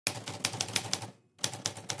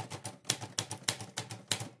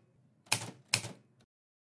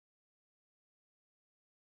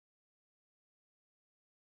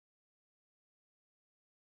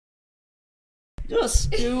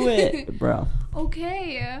Just do it, bro.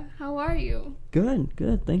 Okay, how are you?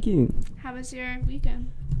 Good. Thank you. How was your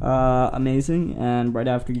weekend? Amazing. And right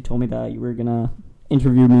after you told me that you were gonna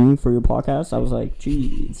interview me for your podcast, I was like,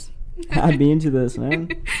 jeez, I'd be into this, man.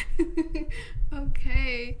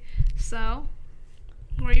 Okay, so,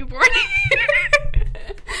 were you born here?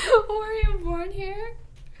 Were you born here?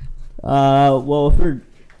 Well, if we're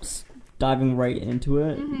diving right into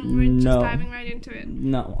it, We're just diving right into it.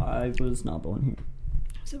 No, I was not born here.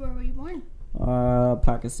 So where were you born?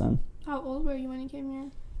 Pakistan. How old were you when you came here?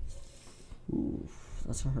 Oof,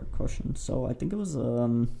 that's a hard question. So I think it was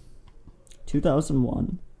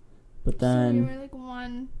 2001, but then So you were like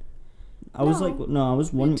one. I was like I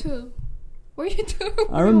was one. You two. Were you two?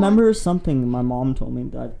 I remember something my mom told me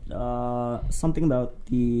that something about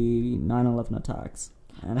the 9/11 attacks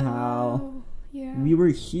and how we were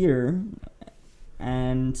here,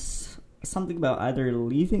 and something about either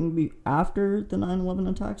leaving after the 9/11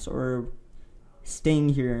 attacks or staying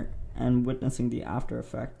here and witnessing the after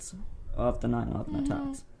effects of the 9/11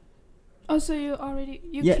 attacks. Oh, so you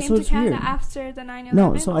came so to Canada weird. after the 9/11?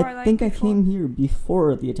 No, so or I think before? I came here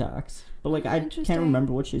before the attacks, but like I can't Interesting.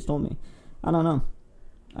 remember what she's told me. I don't know.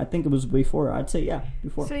 I think it was before. I'd say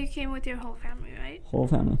before. So you came with your whole family, right? Whole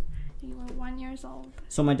family. You were 1 year old.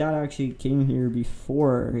 So my dad actually came here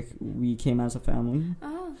before we came as a family.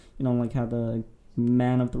 Oh. You know, like how the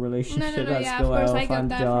man of the relationship has to of go course, I out, get find a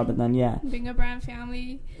that job, from and then being a brand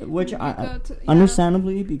family. Which you I go to-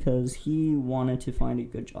 understandably, because he wanted to find a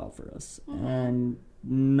good job for us, Mhm. and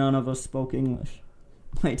none of us spoke English.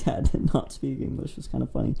 My dad did not speak English. It's kind of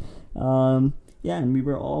funny. And we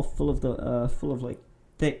were all full of like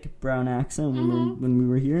thick brown accent when we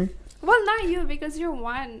were here. Well, not you, because you're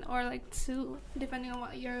 1 or like 2, depending on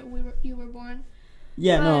what year you were born.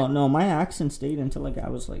 Yeah, But- no, my accent stayed until like I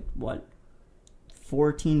was like, what,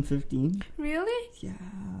 14, 15? Really? Yeah.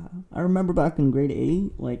 I remember back in grade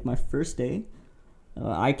 8, like my first day,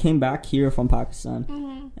 I came back here from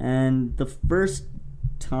Pakistan, and the first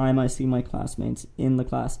time I see my classmates in the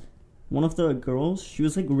class, one of the girls, she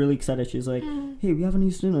was like really excited. She's like, hey, we have a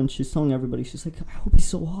new student. She's telling everybody, she's like, I hope he's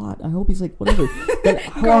so hot. I hope he's like, whatever. Then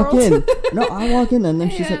I walk in. No, I walk in, and then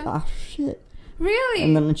she's like, ah, shit. Really?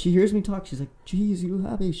 And then when she hears me talk, she's like, geez, you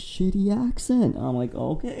have a shitty accent. I'm like,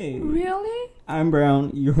 okay. Really? I'm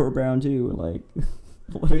brown, you're brown too. Like,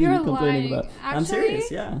 what are You're you complaining lying. about? Actually, I'm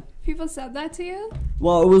serious, yeah. People said that to you?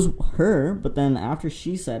 Well, it was her, but then after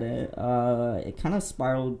she said it, it kind of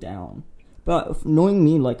spiraled down. But knowing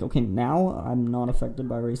me, like, okay, now I'm not affected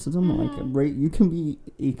by racism. Like, you can be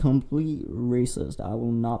a complete racist. I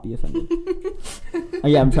will not be offended.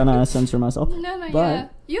 Yeah, I'm trying to censor myself. No, but, yeah.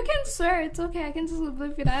 You can swear. It's okay. I can just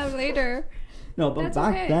bleep it out later. No, but That's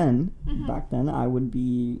back okay. then, I wouldn't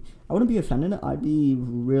be offended. I'd be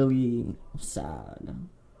really sad.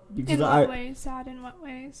 Because In what ways? Sad in what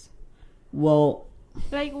ways? Well...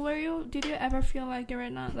 Like, did you ever feel like you were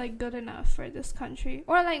not, like, good enough for this country?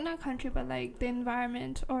 Or, like, not country, but, like, the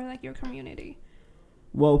environment or, like, your community?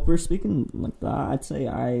 Well, if we're speaking like that, I'd say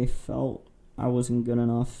I felt I wasn't good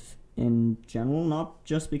enough in general, not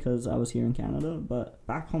just because I was here in Canada, but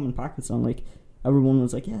back home in Pakistan, like, everyone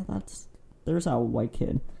was like, yeah, there's our white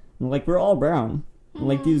kid. And, like, we're all brown. And,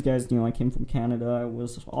 like, these guys, I came from Canada, I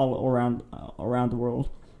was all around the world.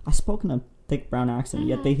 I spoke in a thick brown accent,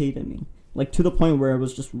 yet they hated me. Like, to the point where it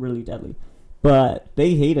was just really deadly. But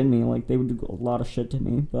they hated me. Like, they would do a lot of shit to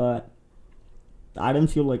me. But I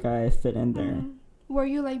didn't feel like I fit in there. Were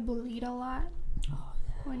you, like, bullied a lot? Oh,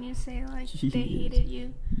 yeah. When you say, like, Jeez. they hated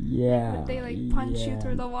you? Yeah. Would they, like, punch you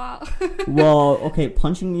through the wall? Well, okay,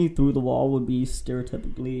 punching you through the wall would be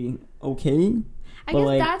stereotypically okay. I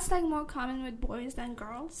guess that's, like, more common with boys than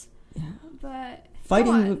girls. Yeah. But...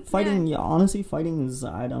 Fighting, yeah, honestly, fighting is,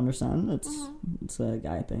 I'd understand. It's a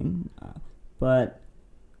guy thing. But,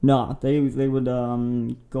 no, they would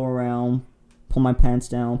go around, pull my pants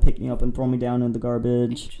down, pick me up, and throw me down in the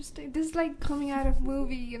garbage. Interesting. This is like coming out of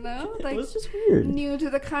movie, you know? Like, it was just weird. New to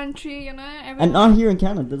the country, you know? And not here in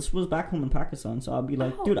Canada. This was back home in Pakistan. So I'd be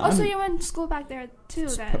like, dude, so you went to school back there too,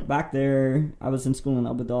 then? Back there, I was in school in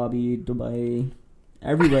Abu Dhabi, Dubai,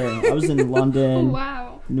 everywhere. I was in London,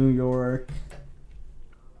 Wow. New York,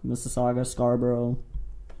 Mississauga, Scarborough.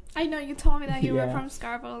 I know, you told me that you were Yeah. from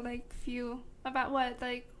Scarborough, like, about what,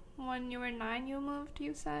 like, when you were 9 you moved,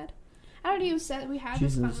 you said? I don't know, you said we had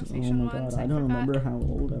this conversation oh my once. God, I don't forgot. remember how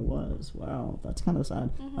old I was. Wow, that's kind of sad.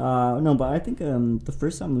 No, but I think the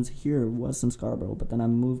first time I was here was in Scarborough, but then I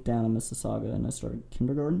moved down to Mississauga and I started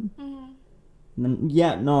kindergarten. And then,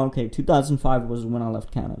 2005 was when I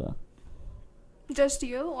left Canada. Just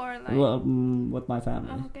you, or like... Well, with my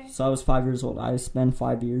family. Oh, okay. So I was 5 years old. I spent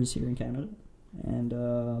 5 years here in Canada.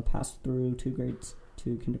 and passed through 2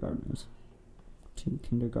 kindergartners. 2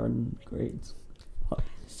 kindergarten grades.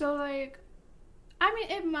 So, like, I mean,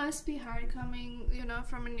 it must be hard coming,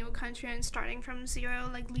 from a new country and starting from zero,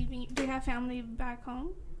 like leaving. Do you have family back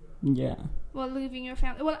home? Yeah. Well, leaving your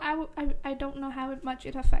family. Well, I don't know how much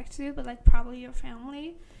it affects you, but, like, probably your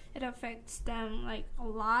family. It affects them, like, a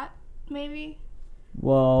lot, maybe.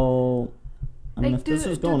 Well, I mean, Like, if this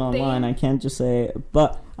is going online, I can't just say.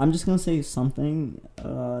 But I'm just going to say something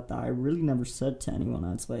that I really never said to anyone.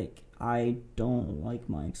 It's like, I don't like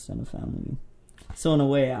my extended family. So in a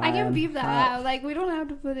way, I can beep that out. Like, we don't have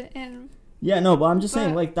to put it in. Yeah, no, but I'm just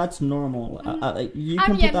saying, like, that's normal. You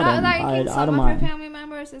can put that in. Like, I some don't of mind. your family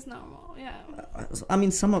members is normal. Yeah. I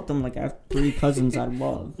mean, some of them, like, I have 3 cousins I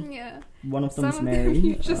love. Yeah. One of them's some of married. Them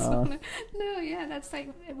you just wanna, no, yeah, that's like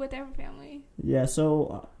with every family. Yeah,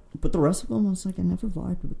 so, but the rest of them, it's like I never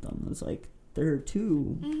vibed with them. It's like they're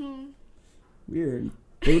too weird.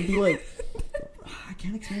 They would be like, I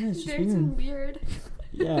can't explain it. It's just they're weird. too weird.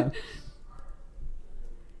 Yeah.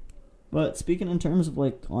 But speaking in terms of,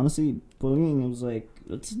 like, honestly, bullying, it was like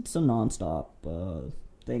it's a nonstop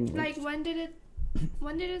thing. Like, when did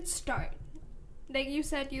it start? Like, you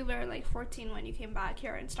said you were like 14 when you came back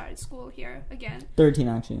here and started school here again. 13,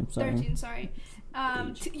 actually. I'm sorry. 13, sorry.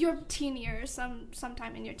 Your teen years,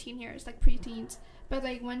 sometime in your teen years, like pre-teens. But,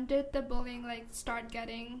 like, when did the bullying, like, start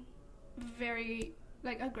getting very,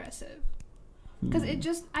 like, aggressive? Because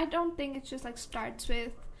I don't think it just, like, starts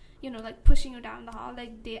with, like, pushing you down the hall.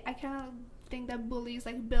 Like, I kind of think that bullies,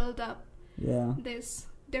 like, build up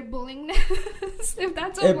their bullyingness, if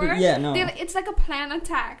that's a word. Yeah, no. It's like a plan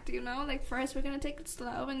attack, Like, first we're going to take it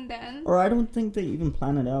slow and then... Or I don't think they even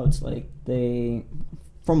plan it out. It's like they...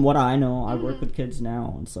 From what I know, I work with kids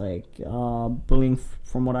now. It's like bullying,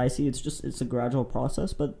 from what I see, it's a gradual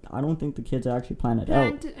process, but I don't think the kids actually plan it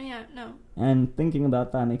out. Yeah, no. And thinking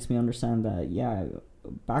about that makes me understand that, yeah,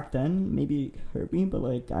 back then, maybe it hurt me, but,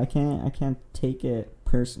 like, I can't take it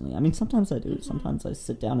personally. I mean, sometimes I do. Sometimes I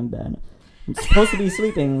sit down in bed. I'm supposed to be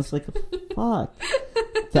sleeping. It's like, fuck.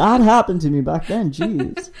 That happened to me back then.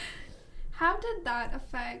 Jeez. How did that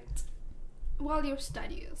affect, your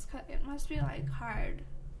studies? 'Cause it must be, like, hard.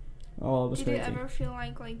 Oh, it was crazy. Did you ever feel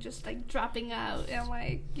like just, like, dropping out and,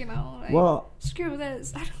 like, like, well, screw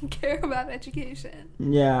this, I don't care about education?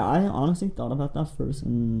 Yeah, I honestly thought about that first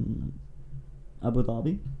in Abu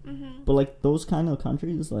Dhabi. But, like, those kind of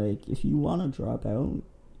countries, like, if you want to drop out,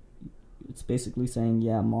 it's basically saying,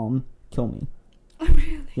 yeah, mom, kill me.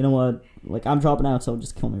 Really? You know what? Like, I'm dropping out, so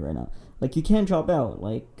just kill me right now. Like, you can't drop out.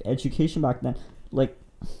 Like, education back then, like,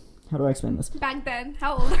 how do I explain this? Back then?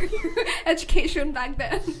 How old are you? Education back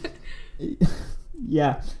then?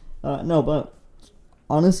 Yeah. No, but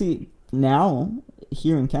honestly, now,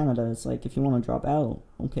 here in Canada, it's like, if you want to drop out,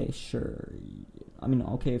 okay, sure. I mean,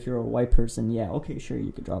 okay, if you're a white person, yeah, okay, sure,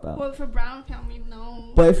 you could drop out. Well, for brown family,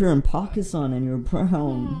 no. But if you're in Pakistan and you're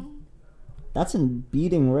brown, that's a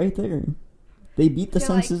beating right there. They beat the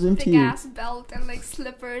senses into you. Thick ass belt and, like,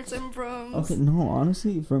 slippers and brooms. Okay, no,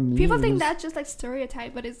 honestly, for me, people think that's just, like,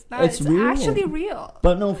 stereotype, but it's not. It's real. Actually real.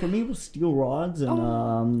 But no, for me, it was steel rods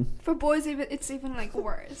and for boys, it's even, like,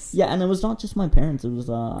 worse. Yeah, and it was not just my parents. It was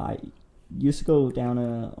I used to go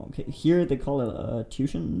down here they call it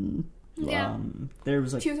tuition. Yeah. There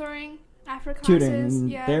was like tutoring after classes. Tutoring.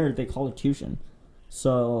 Yeah. There they call it tuition.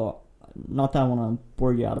 So, not that I want to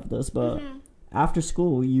bore you out of this, but. After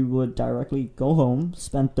school, you would directly go home,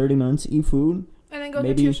 spend 30 minutes, eat food. And then go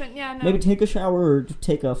to tuition. Yeah, no. Maybe take a shower or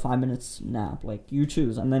take a 5 minutes nap. Like, you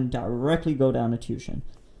choose. And then directly go down to tuition.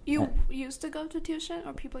 You used to go to tuition?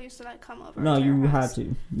 Or people used to, like, come over? No, to you your had house?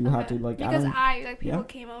 to. You had to. Like, because people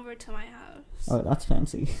came over to my house. Oh, that's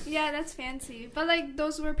fancy. Yeah, that's fancy. But, like,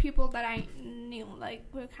 those were people that I knew. Like,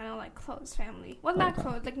 we were kind of, like, close family. Well, not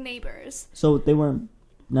close. Like, neighbors. So, they weren't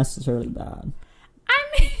necessarily bad.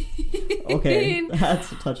 I mean... Okay,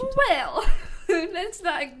 that's a touchy. Well, let's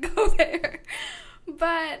not go there.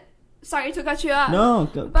 But, sorry to cut you off. No,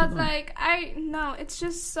 go. But, like, it's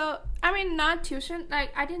just so... I mean, not tuition.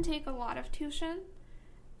 Like, I didn't take a lot of tuition,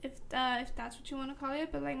 if that's what you want to call it.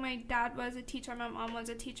 But, like, my dad was a teacher, my mom was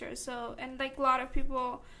a teacher. So, and, like, a lot of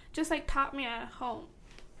people just, like, taught me at home.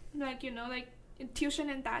 Like, like, tuition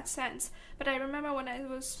in that sense. But I remember when I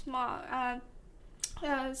was small,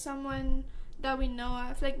 someone that we know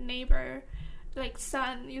of, like, neighbor, like,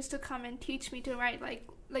 son, used to come and teach me to write,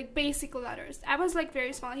 like basic letters. I was, like,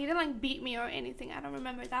 very small. He didn't, like, beat me or anything. I don't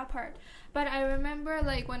remember that part. But I remember,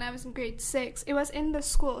 like, when I was in grade 6, it was in the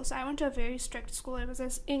school. So I went to a very strict school. It was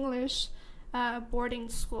this English boarding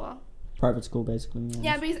school. Private school, basically.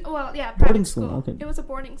 Yeah, private boarding school. Okay. It was a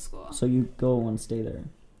boarding school. So you go and stay there.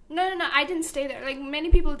 No, I didn't stay there. Like, many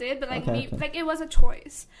people did, but, like, Okay. like, it was a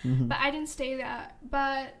choice. Mm-hmm. But I didn't stay there.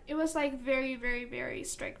 But it was, like, very, very, very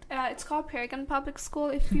strict. It's called Paragon Public School.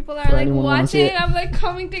 If people are, For like, anyone who wants watching, it. I'm, like,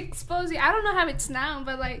 coming to expose you. I don't know how it's now,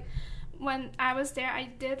 but, like, when I was there, I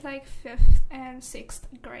did, like, 5th and 6th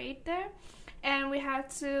grade there. And we had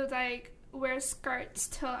to, like, wear skirts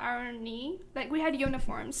till our knee. Like, we had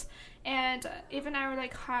uniforms. And even our,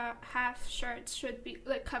 like, half shirts should be,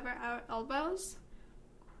 like, cover our elbows.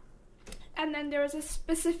 And then there was a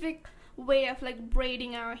specific way of, like,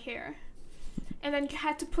 braiding our hair. And then you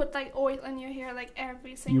had to put, like, oil in your hair, like,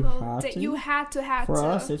 every single day. You had to. For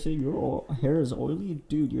us, if your hair is oily,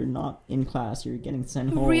 dude, you're not in class. You're getting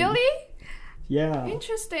sent home. Really? Yeah.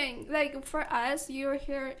 Interesting. Like, for us, your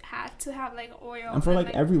hair had to have, like, oil. And for, like,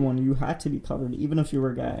 everyone, you had to be covered, even if you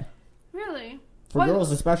were a guy. Really? For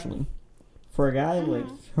girls, especially. For a guy, Mm-hmm. like,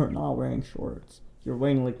 you're not wearing shorts. You're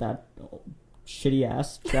wearing, like, that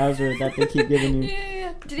shitty-ass trouser that they keep giving you.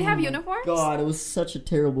 Yeah. Did you have uniforms? God, it was such a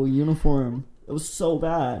terrible uniform. It was so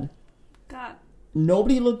bad. God.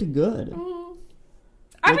 Nobody looked good.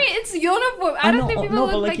 I mean, it's uniform. I don't think people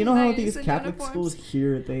look but like, like you know how nice these in Catholic uniforms. schools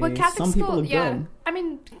here, they But Catholic some people school, look yeah. good. I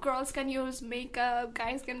mean, girls can use makeup,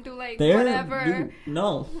 guys can do, like, They're, whatever. dude,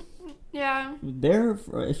 no. Yeah.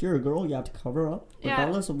 If you're a girl, you have to cover up,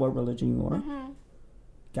 regardless of what religion you are. Mm-hmm.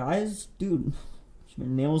 Guys, dude, your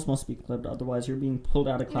nails must be clipped, otherwise you're being pulled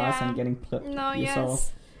out of class Yeah. and getting clipped No, yourself.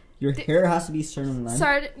 yes. Your hair has to be certain length.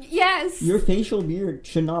 Sorry. Yes. Your facial beard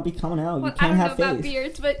should not be coming out. Well, You can't I don't have know about face.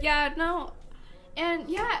 beards, but yeah, no. And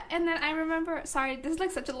yeah, and then I remember, sorry, this is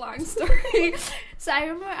like such a long story. So I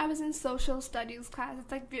remember I was in social studies class.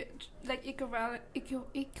 It's like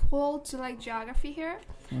equal to like geography here.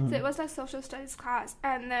 Mhm. So it was like social studies class,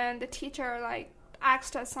 and then the teacher like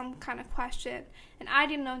asked us some kind of question, and I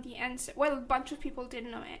didn't know the answer. Well, a bunch of people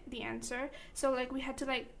didn't know the answer, so like we had to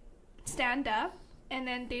like stand up, and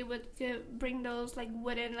then they would bring those like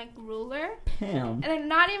wooden like ruler, Damn. and then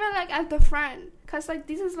not even like at the front, cause like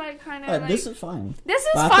this is like kind of like This is fine. this is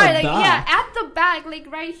But at fine, the like back. yeah, at the back, like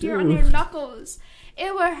right here on Dude. your knuckles,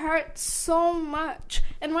 it would hurt so much.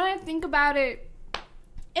 And when I think about it,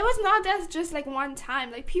 it was not just like one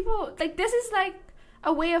time. Like people, like this is like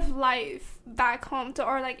a way of life back home to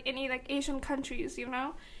or like any like Asian countries, you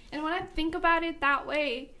know. And when I think about it that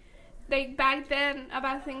way, like back then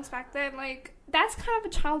about things back then, like that's kind of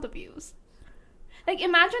a child abuse. Like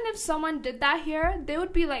imagine if someone did that here, there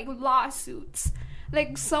would be like lawsuits,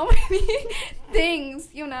 like so many things,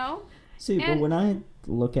 you know. See, but when I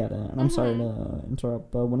look at it, and I'm sorry to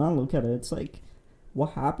interrupt, but when I look at it, it's like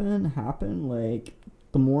what happened. Like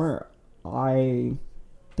the more I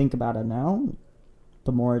think about it now,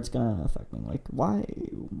 the more it's gonna affect me. Like why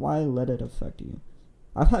let it affect you?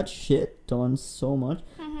 I've had shit done so much.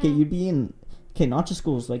 Okay, you'd be in not just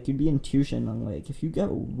schools, like you'd be in tuition, and like if you get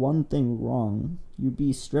one thing wrong, you'd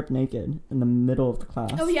be stripped naked in the middle of the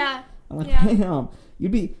class. Oh yeah. I'm like, Yeah. damn.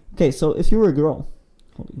 You'd be okay. So if you were a girl,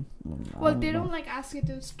 Well, they don't like ask you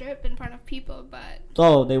to strip in front of people, but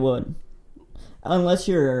Oh, they would. Unless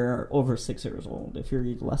you're over 6 years old. If you're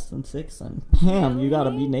less than 6, then damn, you gotta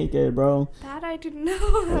be Really? naked, bro. that I didn't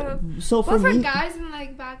know. So for Well, for me, guys in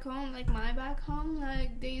like back home, like my back home,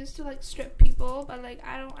 like they used to like strip people, but like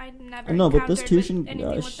I never. no, but this encountered tuition, with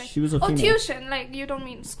anything with, like, she was a female. tuition, like you don't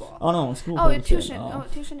mean school. Oh no, school. Oh, bullshit. tuition. Oh. Oh,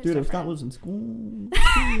 tuition is Dude, different. if that was in school,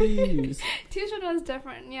 jeez. Tuition was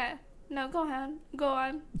different. Yeah. No, go on. Go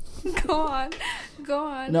on. Go on. Go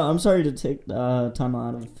on. No, I'm sorry to take time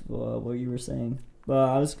out of what you were saying, but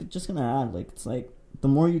I was just gonna add, like, it's like the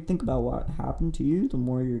more you think about what happened to you, the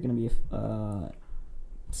more you're gonna be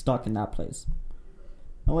stuck in that place.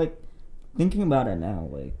 And, like, thinking about it now,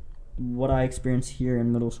 like what I experienced here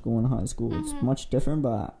in middle school and high school, it's much different,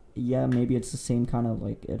 but yeah, maybe it's the same kind of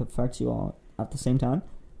like it affects you all at the same time.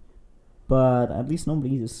 But at least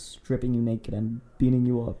nobody is stripping you naked and beating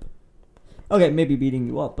you up. Okay, maybe beating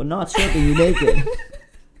you up, but not stripping you naked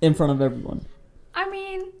in front of everyone. I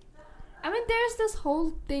mean, there's this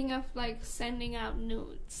whole thing of like sending out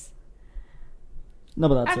nudes. No,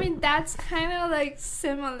 but that's I mean, that's kind of like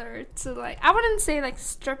similar to like I wouldn't say like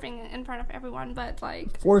stripping in front of everyone, but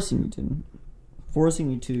like forcing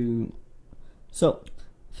you to. So,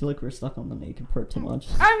 I feel like we're stuck on the naked part too much.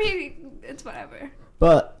 I mean, it's whatever.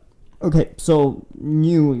 But okay, so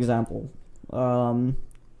new example.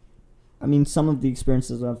 I mean, some of the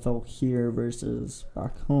experiences I've felt here versus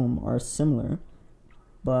back home are similar,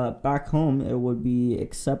 but back home it would be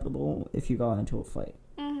acceptable if you got into a fight.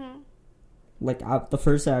 Like the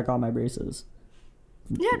first day I got my braces.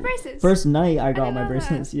 You had braces. First night I got didn't my know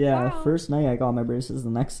braces. that. Yeah, Wow. first night I got my braces.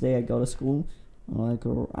 The next day I go to school. Like,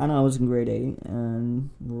 and I was in grade 8, and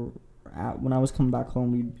when I was coming back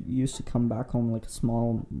home, we used to come back home like a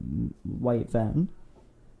small white van.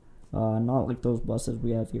 Not like those buses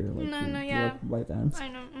we have here, like, like white vans. I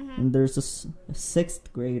know. And there's this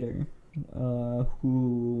 6th grader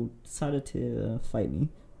who decided to fight me.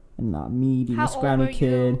 And not me being a scrawny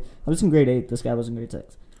kid. You? I was in grade 8, this guy was in grade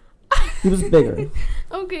 6. He was bigger.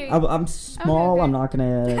 Okay. I'm small. Okay. I'm not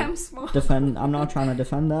gonna I'm small. defend. I'm not trying to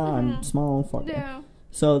defend that. I'm small. Fuck it. Yeah.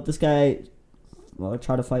 So this guy,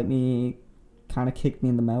 tried to fight me, kind of kicked me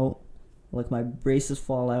in the mouth. Like, my braces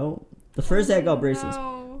fall out. The first day I got braces,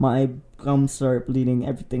 my gums start bleeding,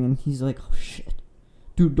 everything, and he's like, "Oh shit,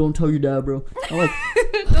 dude, don't tell your dad, bro." I'm like,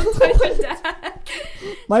 "Don't tell your dad."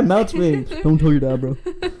 My mouth's bleeding. Don't tell your dad, bro.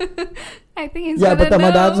 I think he's but then know.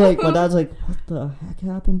 my dad's like, "What the heck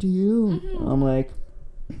happened to you?" I'm like,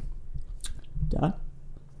 "Dad,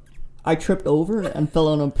 I tripped over and fell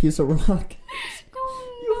on a piece of rock."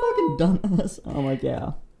 You fucking dumbass. I'm like,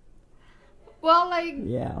 "Yeah." Well, like,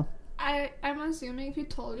 yeah. I'm assuming if you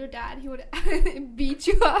told your dad, he would beat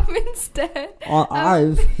you up instead.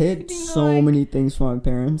 I've hid so like, many things from my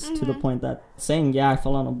parents to the point that saying, "Yeah, I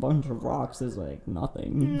fell on a bunch of rocks" is like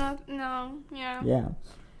nothing. Yeah. Yeah.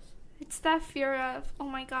 It's that fear of, oh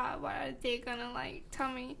my god, what are they gonna, like,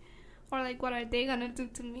 tell me? Or, like, what are they gonna do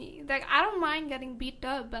to me? Like, I don't mind getting beat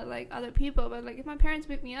up by, like, other people, but, like, if my parents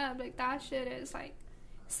beat me up, like, that shit is, like,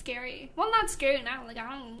 scary. Well, not scary now. Like,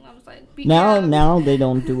 I was like, beat now they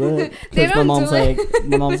don't do it because my mom's it.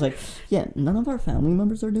 like, "Yeah, none of our family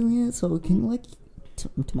members are doing it, so can you, like," to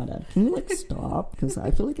my dad, "can you, like, stop? Because I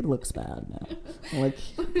feel like it looks bad now." I'm like,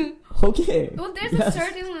 okay. Well, there's a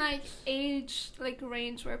certain, like, age, like,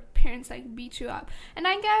 range where parents, like, beat you up, and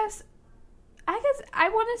I guess I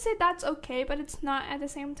want to say that's okay, but it's not at the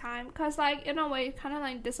same time, because, like, in a way, it kind of,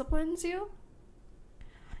 like, disciplines you.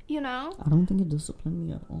 You know? I don't think it disciplined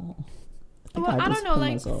me at all. I don't know,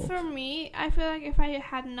 like, myself. For me, I feel like if I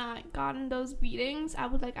had not gotten those beatings, I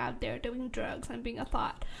would, like, out there doing drugs and being a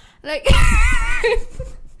thought. Like,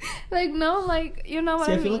 like, no, like, you know what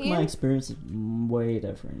I mean? I feel like my experience is way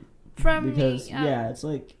different. Because me, it's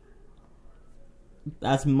like,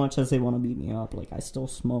 as much as they want to beat me up, like, I still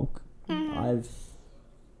smoke. Can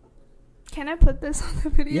I put this on the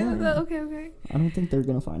video? Yeah. Okay. I don't think they're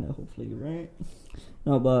gonna find it, hopefully, right?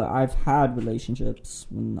 No, but I've had relationships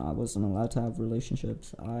when I wasn't allowed to have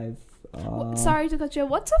relationships. Sorry to cut you.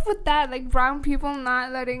 What's up with that? Like, brown people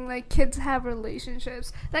not letting, like, kids have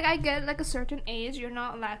relationships. Like, I get, like, a certain age you're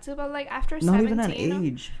not allowed to, but, like, after not 17 even an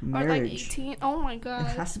age, marriage. Or, like, 18. Oh my god.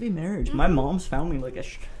 It has to be marriage. My mom's found me, like,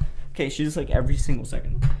 okay, she's like, every single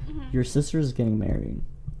second, "Your sister is getting married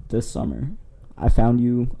this summer. I found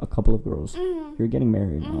you a couple of girls. You're getting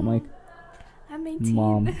married." I'm like, I'm 18.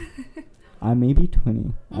 "Mom, I may be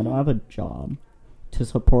 20. I don't have a job to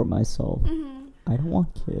support myself. I don't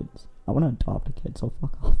want kids. I want to adopt a kid, so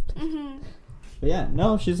fuck off." But yeah,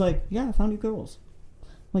 no, she's like, "Yeah, I found you girls."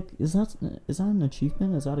 Like, is that an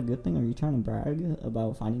achievement? Is that a good thing? Are you trying to brag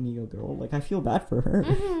about finding me a girl? Like, I feel bad for her.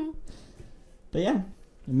 But yeah,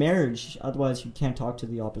 marriage, otherwise you can't talk to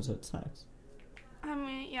the opposite sex. I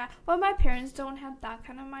mean, yeah. Well, my parents don't have that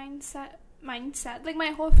kind of mindset. Like, my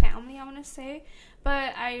whole family, I want to say.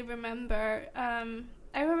 But I remember,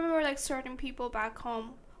 like, certain people back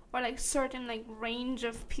home, or, like, certain, like, range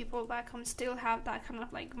of people back home still have that kind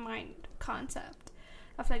of, like, mind concept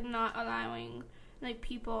of, like, not allowing, like,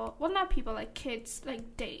 people, well, not people, like, kids,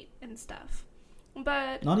 like, date and stuff.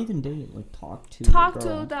 But not even date, like, talk to the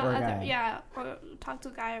other guy. Yeah, or talk to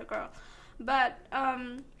a guy or girl. But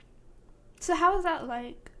so how is that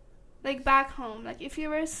like back home? Like, if you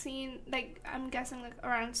were seen, like, I'm guessing, like,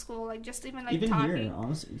 around school, like, just even, like, even talking. here,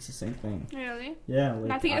 honestly, it's the same thing. Really? Yeah. Like,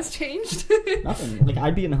 nothing has changed. Nothing. Like,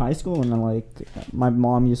 I'd be in high school and then, like, my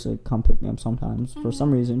mom used to come pick me up sometimes. For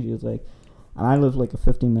some reason, she was like, and I live like a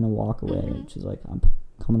 15-minute walk away, and she's like, "I'm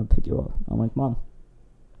coming to pick you up." I'm like, "Mom,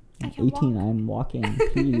 I'm 18. I'm walking.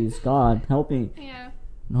 Please, God, help me." Yeah.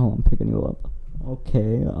 "No, I'm picking you up."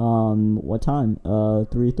 "Okay, what time?"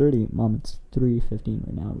 3:30. "Mom, it's 3:15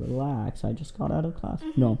 right now. Relax. I just got out of class."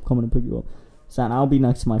 "No, I'm coming to pick you up." So I'll be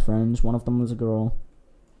next to my friends. One of them was a girl.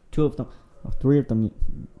 3 of them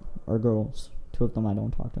are girls. 2 of them I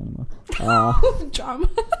don't talk to anymore. Drama.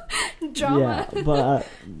 Yeah, but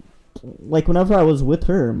like, whenever I was with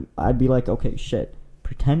her, I'd be like, "Okay, shit.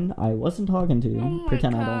 Pretend I wasn't talking to you. Oh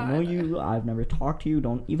Pretend God. I don't know you. I've never talked to you.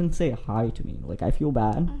 Don't even say hi to me. Like, I feel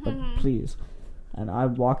bad, but please." And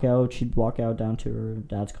I'd walk out. She'd walk out down to her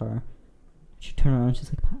dad's car. She'd turn around.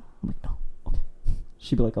 She's like, "I'm like, no, okay."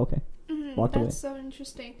 She'd be like, "Okay." Walk away. That's so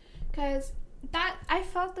interesting, because that I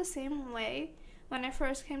felt the same way when I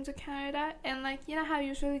first came to Canada, and like, you know how you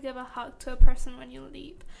usually give a hug to a person when you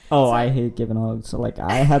leave. Oh, So- I hate giving hugs. So, like,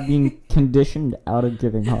 I have been conditioned out of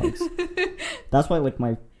giving hugs. That's why, like,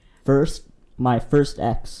 my first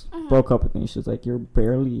ex broke up with me. She was like, "You're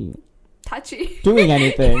barely Touchy. doing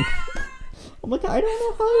anything." I'm like, I don't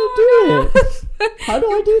know how to do it. How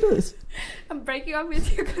do I do this? I'm breaking up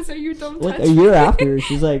with you because you don't Like touch a year me. after,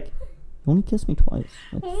 she's like, "You only kissed me twice."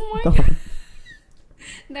 Like, Oh my fuck god. off.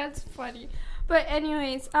 That's funny. But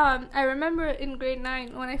anyways, I remember in grade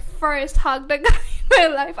 9 when I first hugged a guy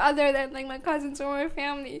in my life other than like my cousins or my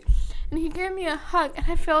family. And he gave me a hug and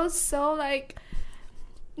I felt so like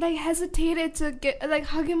hesitated to get like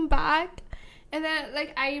hug him back. And then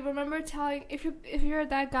like I remember telling if you're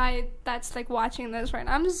that guy that's like watching this right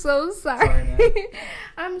now, I'm so sorry. Sorry, man.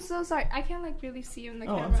 I'm so sorry. I can't like really see you in the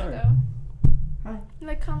Oh, I'm camera sorry. though. Hi.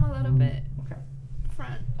 Like come a little bit Okay.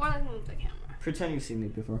 front. Or like move the camera. Pretend you've seen me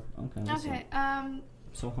before. Okay. that's Okay, it.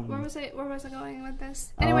 So hungry. where was I going with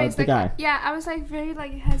this? The Anyways, like, guy. yeah, I was like very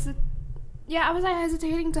like I was like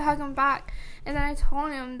hesitating to hug him back, and then I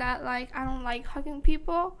told him that like I don't like hugging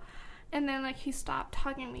people, and then like he stopped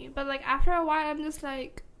hugging me. But like after a while, I'm just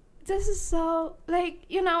like, this is so like,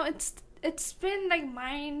 you know, it's been like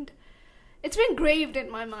it's been graved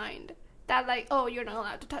in my mind that like, oh, you're not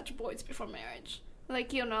allowed to touch boys before marriage.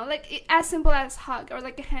 Like, you know, like as simple as hug or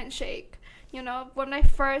like a handshake. You know, when my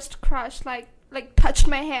first crush like touched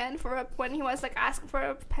my hand when he was like asking for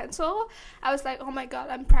a pencil, I was like, oh my god,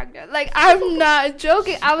 I'm pregnant. Like, I'm not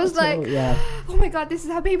joking. I was like, yeah. oh my god, this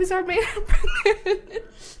is how babies are made. I'm pregnant.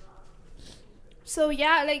 So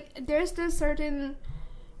yeah, like there's this certain,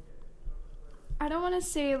 I don't want to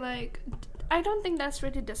say like, I don't think that's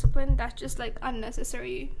really discipline. That's just like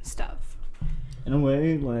unnecessary stuff. In a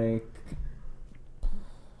way, like.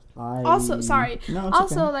 Also, sorry. No, it's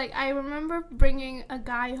Also, okay. like, I remember bringing a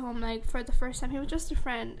guy home, like, for the first time. He was just a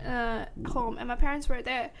friend home, and my parents were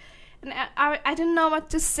there. And I didn't know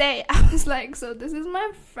what to say. I was like, so this is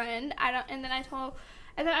my friend. And then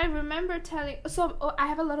I remember telling, I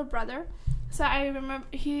have a little brother. So I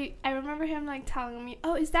remember him, like, telling me,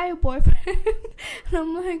 oh, is that your boyfriend? And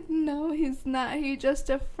I'm like, no, he's not. He's just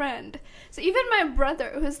a friend. So even my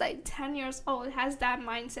brother, who's, like, 10 years old, has that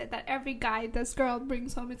mindset that every guy this girl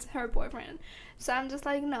brings home is her boyfriend. So I'm just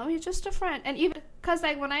like, no, he's just a friend. And even, because,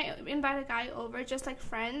 like, when I invite a guy over, just, like,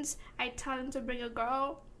 friends, I tell him to bring a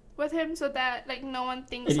girl with him so that, like, no one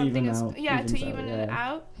thinks something is... Yeah, to even it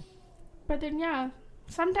out. But then, yeah.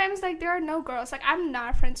 Sometimes, like, there are no girls. Like, I'm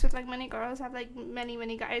not friends with, like, many girls. I have, like, many,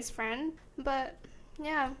 many guys friends. But,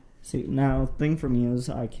 yeah. See, now, the thing for me is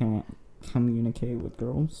I can't communicate with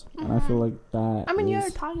girls. And I feel like that I mean, is...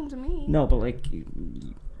 you're talking to me. No, but, like, you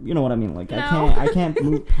know what I mean. Like, No. I can't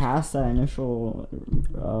move past that initial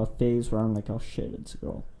phase where I'm like, oh, shit, it's a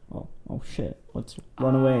girl. Oh, shit, let's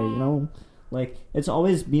run away, you know? Like, it's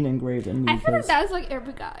always been engraved in me. I feel like that's, like,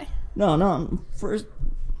 every guy. No, first...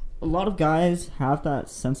 A lot of guys have that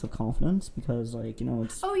sense of confidence because, like, you know,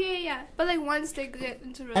 it's... Oh, yeah. But, like, once they get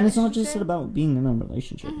into a relationship... And it's not just about being in a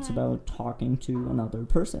relationship. It's about talking to another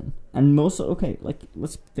person. And okay, like,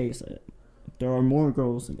 let's face it. There are more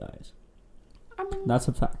girls than guys. I mean, That's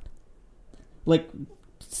a fact. Like,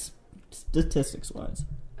 statistics-wise.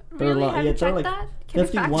 really? Have you checked like that? Can you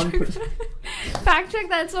fact 51%. check? Fact check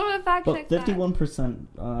that. Someone fact check But that.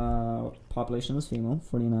 51% population is female,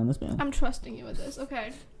 49 is male. I'm trusting you with this.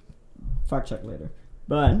 Okay. Fact check later.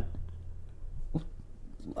 But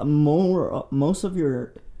most of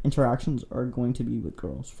your interactions are going to be with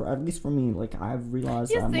girls. At least for me, like, I've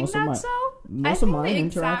realized You that think most of that's so? most of my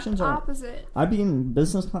interactions are... opposite. I'd be in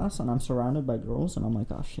business class and I'm surrounded by girls and I'm like,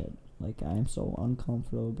 oh shit, like, I am so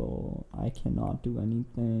uncomfortable. I cannot do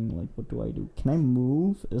anything. Like, what do I do? Can I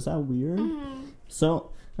move? Is that weird? Mm-hmm.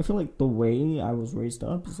 So I feel like the way I was raised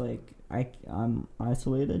up is like I'm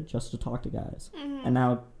isolated just to talk to guys. Mm-hmm. And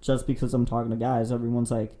now just because I'm talking to guys,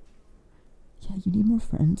 everyone's like, yeah, you need more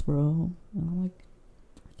friends, bro. And I'm like,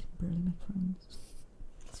 I can barely make friends.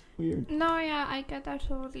 It's weird. No, yeah, I get that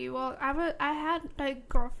totally. Well, I had like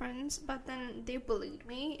girlfriends, but then they bullied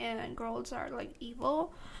me, and girls are like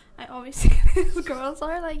evil. I always say this, girls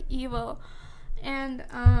are like evil, and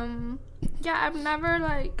yeah, I've never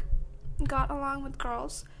like got along with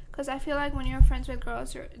girls because I feel like when you're friends with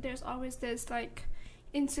girls, there's always this like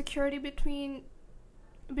insecurity between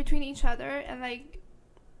each other, and like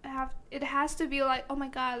it has to be like, oh my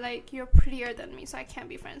god, like you're prettier than me, so I can't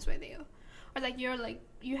be friends with you. Or like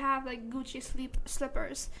you have like Gucci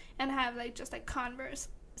slippers and have like just like Converse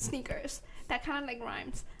sneakers. That kind of like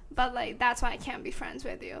rhymes, but like that's why I can't be friends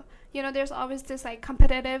with you. You know, there's always this, like,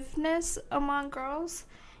 competitiveness among girls,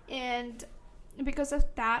 and because of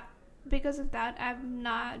that, because of that, I've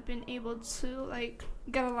not been able to like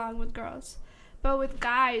get along with girls. But with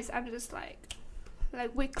guys, I'm just like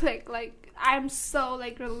we click. Like I'm so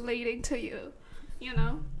like relating to you, you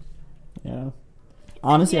know. Yeah.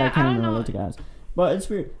 Honestly, Yeah, I can't I even don't know. relate to guys. But it's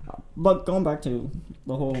weird. But going back to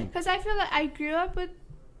the whole... Because I feel like I grew up with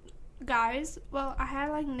guys. Well, I had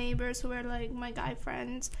like neighbors who were like my guy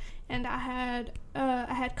friends, and I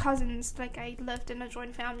had cousins. Like I lived in a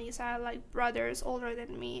joint family, so I had like brothers older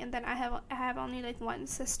than me, and then I have only like one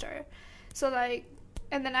sister. So like,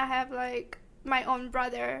 and then I have like my own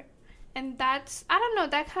brother, and that's, I don't know,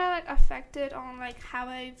 that kind of like affected on like how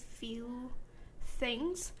I view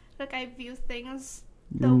things. Like I view things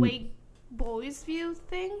the way boys view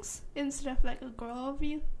things instead of like a girl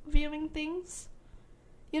viewing things.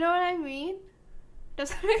 You know what I mean? Does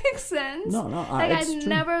that make sense? No, Like it's I true.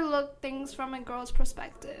 never look things from a girl's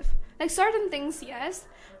perspective. Like certain things, yes,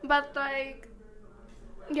 but like,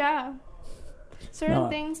 yeah, certain No,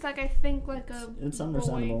 things like I think like a It's boy.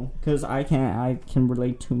 understandable. Because I can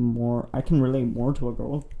relate more to a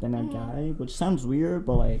girl than a Mhm. guy, which sounds weird,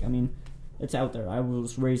 but like, I mean, it's out there. I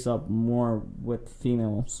was raised up more with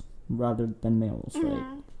females rather than males. Like,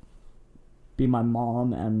 Mhm. be my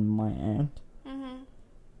mom and my aunt Mhm.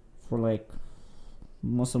 for like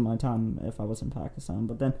most of my time if I was in Pakistan.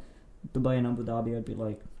 But then Dubai and Abu Dhabi, I'd be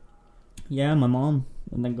like, yeah, my mom,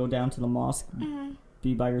 and then go down to the mosque, Mhm.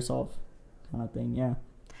 be by yourself, kind of thing. Yeah.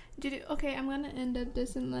 Okay, I'm gonna end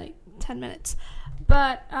this in like 10 minutes.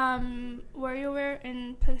 But where you were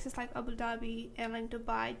in places like Abu Dhabi and like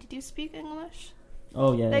Dubai, did you speak English?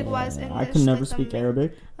 Oh yeah. Like, yeah, was yeah. I English, could never like, the speak main-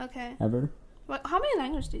 Arabic Okay. ever. How many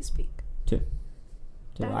languages do you speak? Two.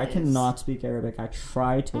 That I is- cannot speak Arabic. I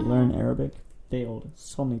tried to learn Arabic, failed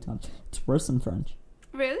so many times. It's worse than French.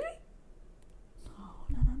 Really?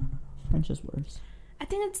 No. French is worse. I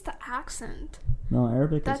think it's the accent. No,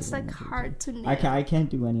 Arabic That's is like language. hard to nail. I can't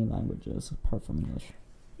do any languages apart from English.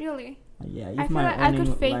 Really? Yeah, I even feel my like I own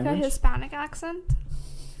could fake a language. Hispanic accent.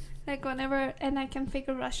 Like whenever, and I can fake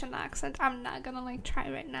a Russian accent. I'm not gonna like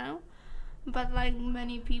try right now. But like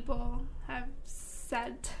many people have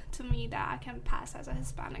said to me that I can pass as a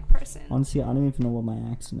Hispanic person. Honestly, I don't even know what my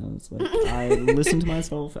accent is. Like, I listen to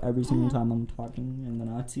myself every single time I'm talking, and then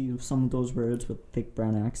I see some of those words with thick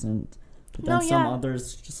brown accent. But then No, some yeah.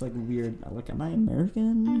 others just like weird. Like, am I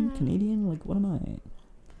American? Canadian? Like, what am I? What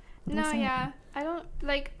do I No, sound yeah. I don't,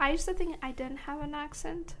 like, I used to think I didn't have an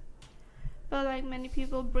accent. But, like, many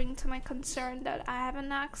people bring to my concern that I have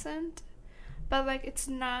an accent. But, like, it's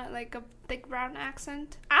not, like, a thick brown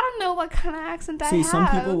accent. I don't know what kind of accent I have. See, some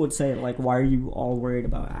people would say, like, why are you all worried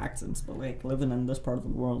about accents? But, like, living in this part of the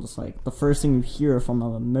world, it's like the first thing you hear from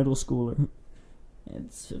a middle schooler,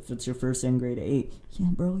 if it's your first day in grade 8, yeah,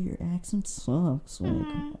 bro, your accent sucks. Like,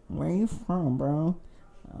 where are you from, bro?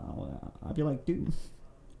 I'd be like, dude,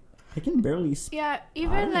 I can barely speak. Yeah, I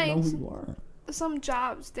even, don't like, know who you are. some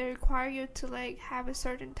jobs, they require you to, like, have a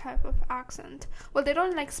certain type of accent. Well, they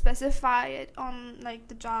don't, like, specify it on, like,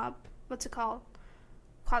 the job, what's it called?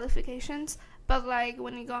 Qualifications. But, like,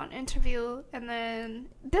 when you go on interview, and then,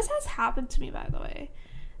 this has happened to me, by the way.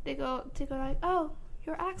 They go like, oh,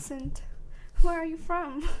 your accent. Where are you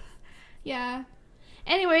from? Yeah.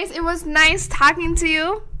 Anyways, it was nice talking to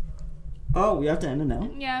you. Oh, we have to end it now?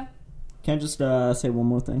 Yeah. Can I just say one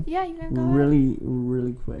more thing? Yeah, you can go ahead.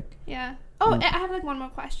 Really quick. Yeah. Oh, Mm. I have, like, one more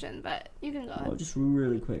question, but you can go ahead. Oh, just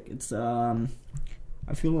really quick. It's I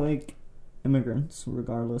feel like immigrants,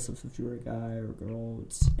 regardless of if you're a guy or a girl,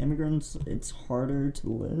 it's harder to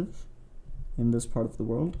live in this part of the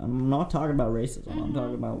world. I'm not talking about racism. I'm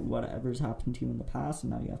talking about whatever's happened to you in the past,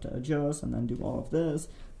 and now you have to adjust and then do all of this.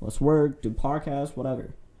 Let's work, do podcasts,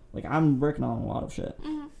 whatever. Like, I'm working on a lot of shit.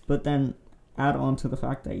 But then add on to the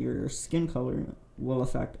fact that your skin color will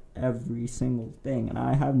affect every single thing, and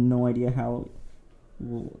I have no idea how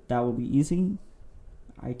that will be easy.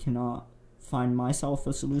 I cannot find myself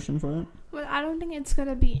a solution for it. Well, I don't think it's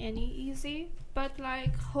gonna be any easy, but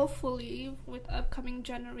like hopefully with upcoming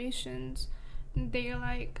generations, they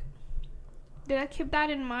keep that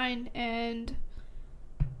in mind, and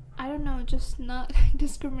I don't know, just not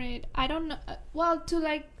discriminate. I don't know. Well, to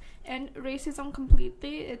like end racism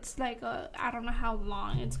completely, it's like I don't know how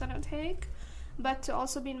long it's gonna take, but to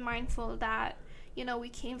also be mindful that, you know, we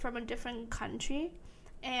came from a different country,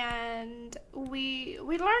 and we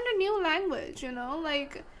learned a new language, you know,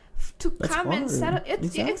 like to That's come and hard. settle.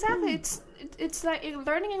 Exactly. It's like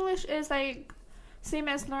learning English is like same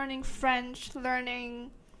as learning French,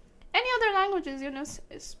 learning any other languages, you know,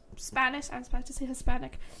 Spanish. I was about to say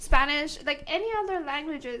Hispanic. Spanish, like any other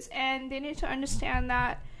languages, and they need to understand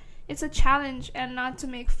that it's a challenge and not to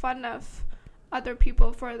make fun of other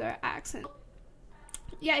people for their accent.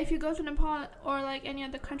 Yeah, if you go to Nepal or like any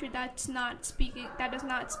other country that does not speak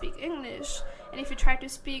English, and if you try to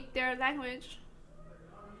speak their language,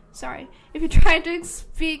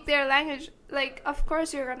 like, of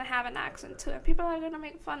course you're gonna have an accent too, and people are gonna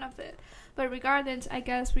make fun of it. But regardless, I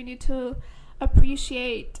guess we need to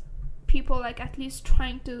appreciate people like at least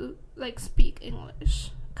trying to like speak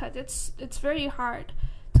English, because it's very hard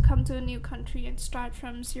to come to a new country and start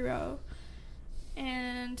from zero.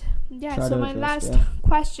 And yeah, so my last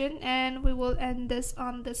question, and we will end this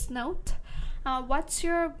on this note. What's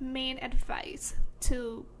your main advice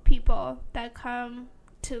to people that come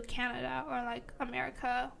to Canada or like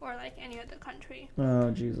America or like any other country?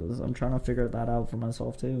 Oh Jesus, I'm trying to figure that out for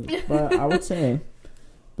myself too. But I would say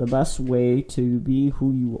the best way to be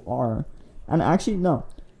who you are, and actually no,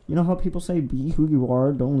 you know how people say be who you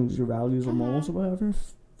are, don't lose your values or morals or whatever.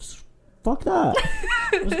 Fuck that.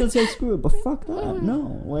 I was gonna say screw it, but fuck that.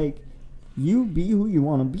 No, like, you be who you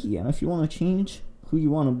want to be, and if you want to change who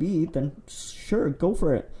you want to be, then sure, go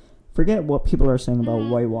for it. Forget what people are saying about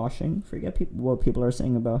whitewashing. Forget what people are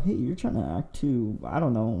saying about, hey, you're trying to act too, I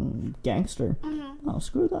don't know, gangster. No,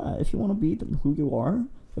 screw that. If you want to be who you are,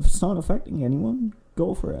 if it's not affecting anyone,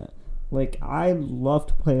 go for it. Like, I love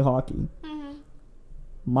to play hockey.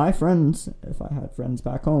 My friends, if I had friends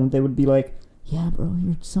back home, they would be like, yeah, bro,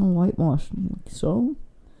 you're so whitewashed. I'm like, so?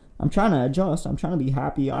 I'm trying to adjust. I'm trying to be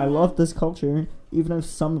happy. I love this culture, even if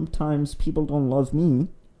sometimes people don't love me.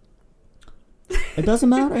 It doesn't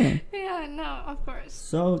matter. Yeah, no, of course.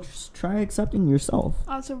 So just try accepting yourself.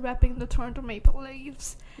 Also repping the Toronto Maple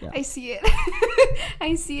Leafs. Yeah. I see it.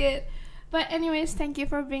 I see it. But anyways, thank you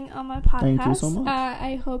for being on my podcast. Thank you so much.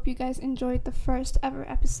 I hope you guys enjoyed the first ever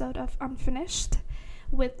episode of Unfinished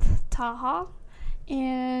with Taha.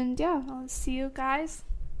 And yeah, I'll see you guys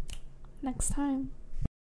next time.